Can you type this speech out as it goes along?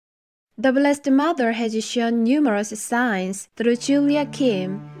The Blessed Mother has shown numerous signs through Julia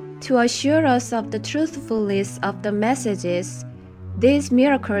Kim to assure us of the truthfulness of the messages. These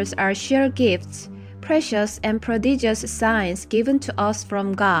miracles are sure gifts, precious and prodigious signs given to us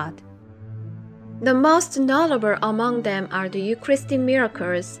from God. The most notable among them are the Eucharistic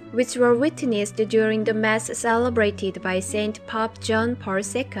miracles, which were witnessed during the Mass celebrated by Saint Pope John Paul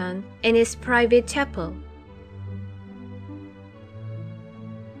II in his private chapel.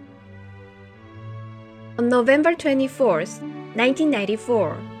 On November 24,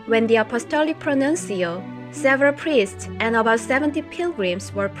 1994, when the Apostolic Pro-Nuncio, several priests and about 70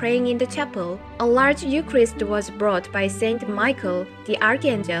 pilgrims were praying in the chapel, a large Eucharist was brought by Saint Michael, the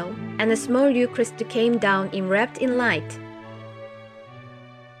Archangel, and a small Eucharist came down enwrapped in light.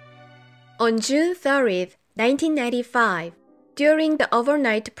 On June 30, 1995, during the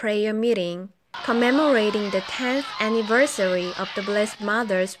overnight prayer meeting, commemorating the 10th anniversary of the Blessed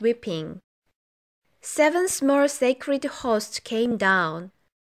Mother's weeping, 7 small sacred hosts came down.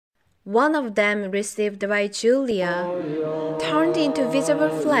 One of them, received by Julia, turned into visible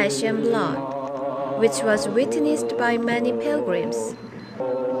flesh and blood, which was witnessed by many pilgrims.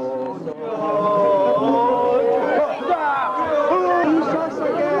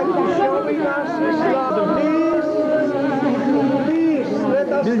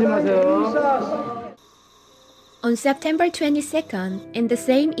 On September 22nd, in the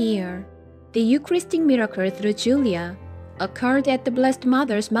same year, the Eucharistic miracle through Julia occurred at the Blessed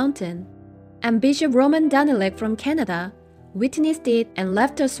Mother's Mountain, and Bishop Roman Danylak from Canada witnessed it and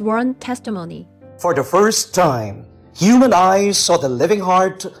left a sworn testimony. For the first time, human eyes saw the living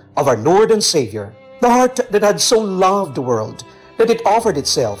heart of our Lord and Savior, the heart that had so loved the world that it offered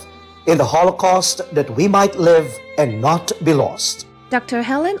itself in the Holocaust that we might live and not be lost. Dr.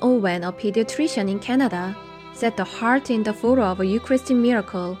 Helen Owen, a pediatrician in Canada, said the heart in the photo of a Eucharistic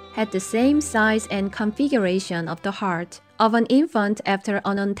miracle had the same size and configuration of the heart of an infant after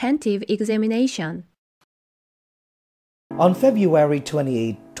an attentive examination. On February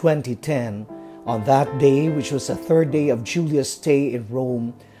 28, 2010, on that day, which was the 3rd day of Julia's stay in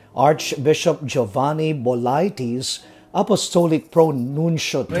Rome, Archbishop Giovanni Bulaitis, Apostolic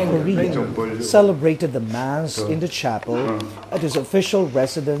Pro-Nuncio to Korea, celebrated the Mass in the chapel at his official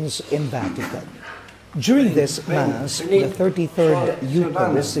residence in Vatican. During this Mass, the 33rd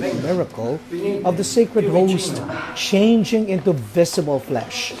Eucharistic Miracle of the Sacred Host changing into visible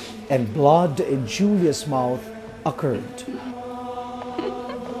flesh and blood in Julia's mouth occurred.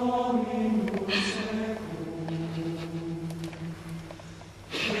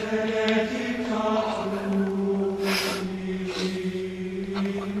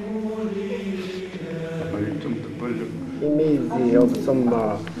 Image of some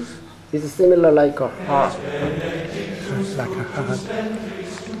it's similar like a heart. Like a heart.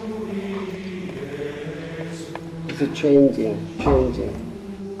 It's changing.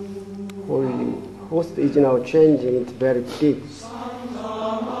 Holy Host is now changing. It's very deep.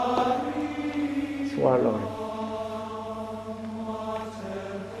 Swallowing.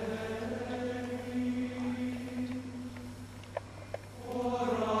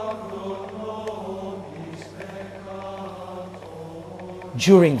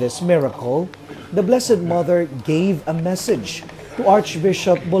 During this miracle, the Blessed Mother gave a message to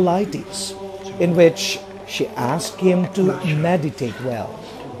Archbishop Bulaitis, in which she asked him to meditate well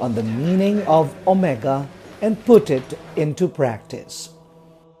on the meaning of Omega and put it into practice.